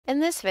In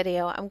this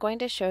video, I'm going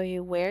to show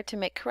you where to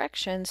make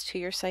corrections to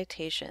your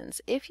citations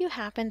if you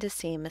happen to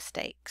see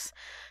mistakes.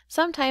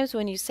 Sometimes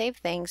when you save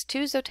things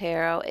to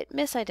Zotero, it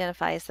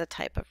misidentifies the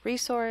type of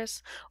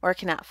resource or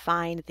cannot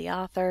find the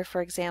author,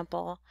 for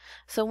example.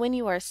 So when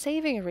you are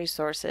saving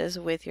resources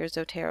with your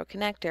Zotero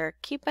connector,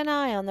 keep an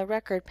eye on the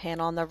record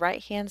panel on the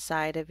right-hand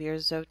side of your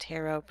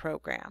Zotero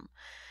program,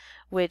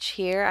 which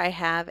here I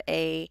have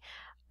a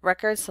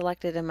record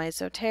selected in my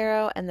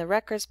Zotero, and the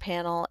records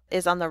panel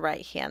is on the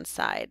right hand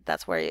side.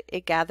 That's where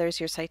it gathers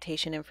your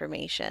citation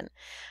information.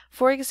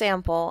 For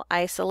example,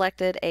 I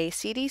selected a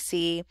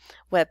CDC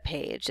web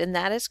page, and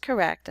that is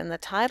correct, and the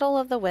title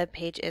of the web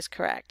page is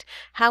correct.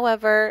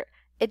 However,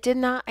 it did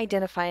not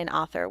identify an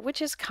author,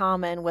 which is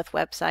common with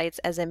websites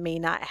as it may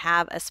not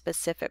have a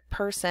specific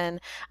person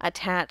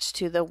attached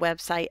to the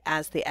website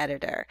as the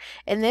editor.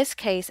 In this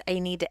case, I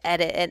need to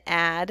edit and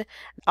add.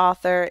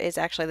 Author is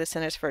actually the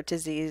Centers for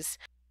Disease,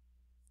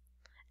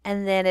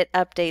 and then it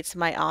updates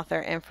my author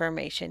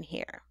information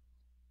here.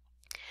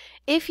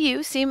 If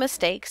you see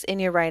mistakes in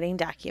your writing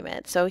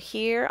document, so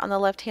here on the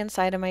left-hand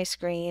side of my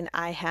screen,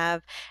 I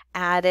have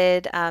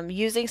added,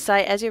 using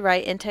Cite as you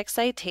write in-text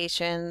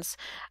citations,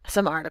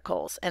 some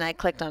articles, and I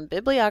clicked on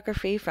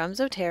Bibliography from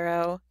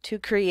Zotero to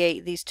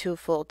create these two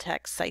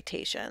full-text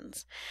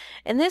citations.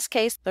 In this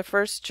case, the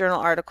first journal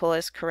article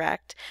is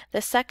correct.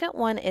 The second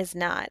one is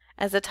not,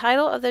 as the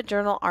title of the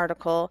journal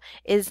article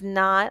is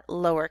not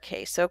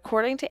lowercase. So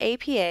according to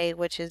APA,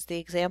 which is the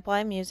example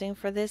I'm using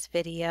for this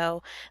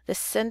video,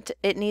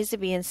 it needs to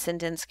be in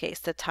sentence case,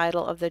 the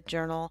title of the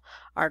journal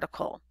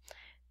article.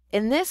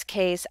 In this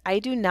case, I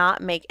do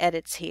not make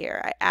edits here.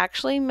 I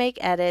actually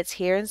make edits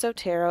here in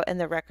Zotero in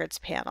the records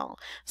panel.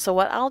 So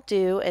what I'll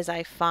do is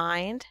I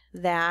find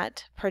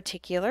that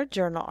particular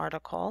journal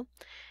article,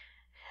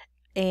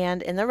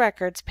 and in the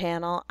records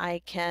panel,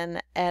 I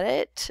can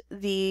edit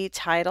the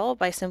title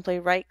by simply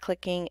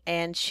right-clicking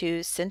and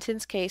choose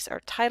sentence case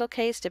or title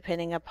case,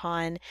 depending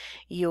upon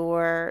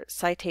your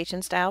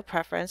citation style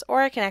preference,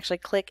 or I can actually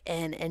click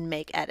in and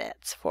make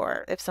edits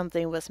for if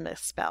something was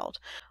misspelled.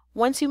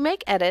 Once you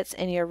make edits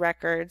in your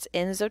records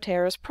in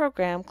Zotero's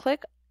program,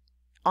 click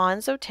on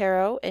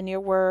Zotero in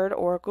your Word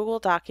or Google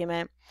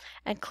document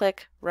and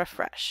click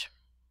Refresh.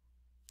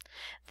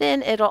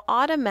 Then it'll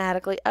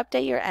automatically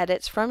update your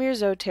edits from your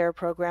Zotero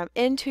program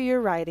into your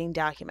writing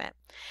document.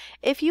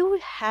 If you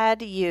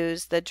had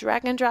used the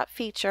drag and drop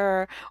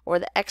feature or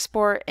the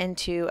export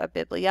into a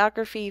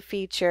bibliography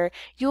feature,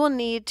 you will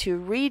need to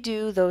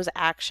redo those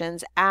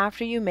actions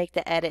after you make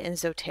the edit in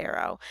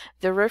Zotero.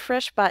 The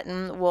refresh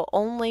button will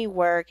only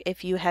work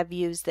if you have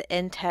used the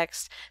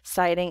in-text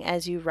citing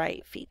as you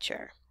write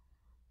feature.